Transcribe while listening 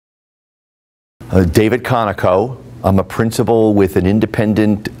DavidKonikow. I'm a principal with an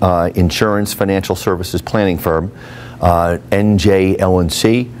independent insurance financial services planning firm,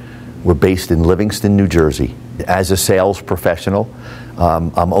 NJL&C. We're based in Livingston, New Jersey. As a sales professional,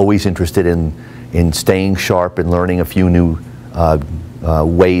 I'm always interested in staying sharp and learning a few new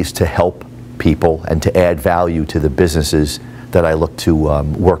ways to help people and to add value to the businesses that I look to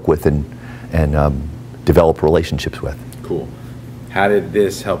work with and develop relationships with. Cool. How did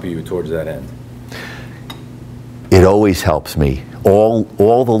this help you towards that end? It always helps me. All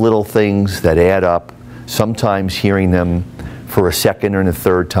the little things that add up, sometimes hearing them for a second and a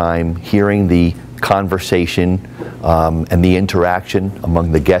third time, hearing the conversation and the interaction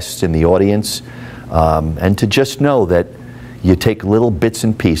among the guests in the audience, and to just know that you take little bits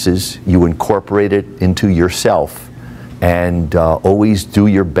and pieces, you incorporate it into yourself, and always do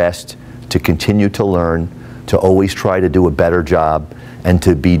your best to continue to learn, to always try to do a better job, and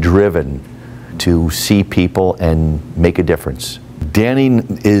to be driven to see people and make a difference. Danny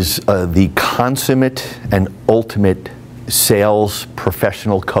is the consummate and ultimate sales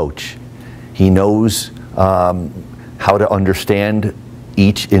professional coach. He knows how to understand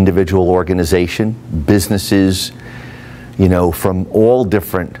each individual organization, businesses, you know, from all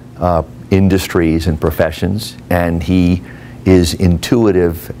different industries and professions, and he is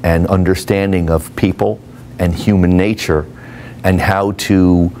intuitive and understanding of people and human nature and how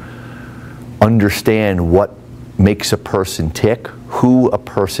to understand what makes a person tick, who a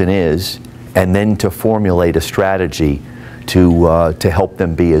person is, and then to formulate a strategy to help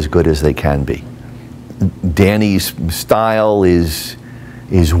them be as good as they can be. Danny's style is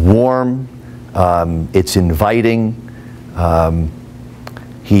warm, it's inviting,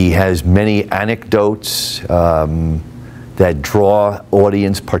 he has many anecdotes that draw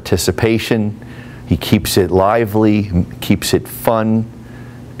audience participation. He keeps it lively, keeps it fun,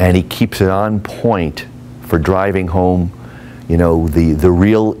 and he keeps it on point for driving home, you know, the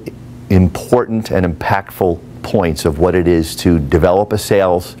real important and impactful points of what it is to develop a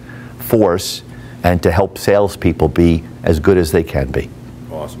sales force and to help salespeople be as good as they can be.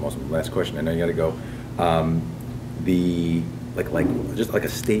 Awesome, awesome. Last question. I know you got to go. Just like a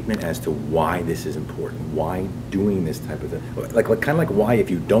statement as to why this is important. Why doing this type of thing? Like kind of like why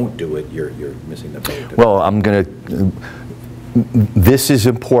if you don't do it, you're missing the boat. Well, this is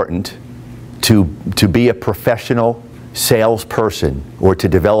important to be a professional salesperson or to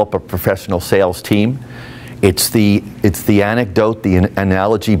develop a professional sales team. It's the anecdote, the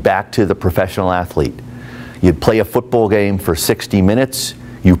analogy back to the professional athlete. You play a football game for 60 minutes.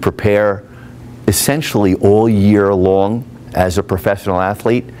 You prepare essentially all year long as a professional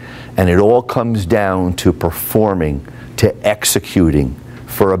athlete, and it all comes down to performing, to executing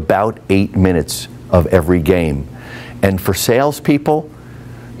for about 8 minutes of every game. And for salespeople,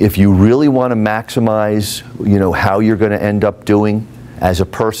 if you really want to maximize, you know, how you're going to end up doing as a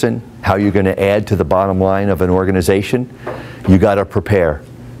person, how you're going to add to the bottom line of an organization, you got to prepare.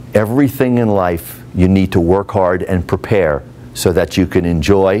 Everything in life, you need to work hard and prepare so that you can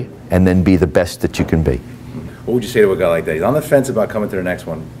enjoy and then be the best that you can be. What would you say to a guy like that? He's on the fence about coming to the next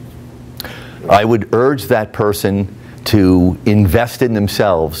one. I would urge that person to invest in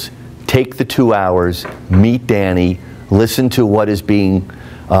themselves, take the 2 hours, meet Danny, listen to what is being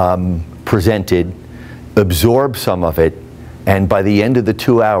presented, absorb some of it, and by the end of the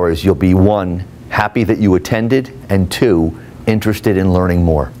 2 hours, you'll be 1, happy that you attended, and 2, interested in learning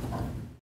more.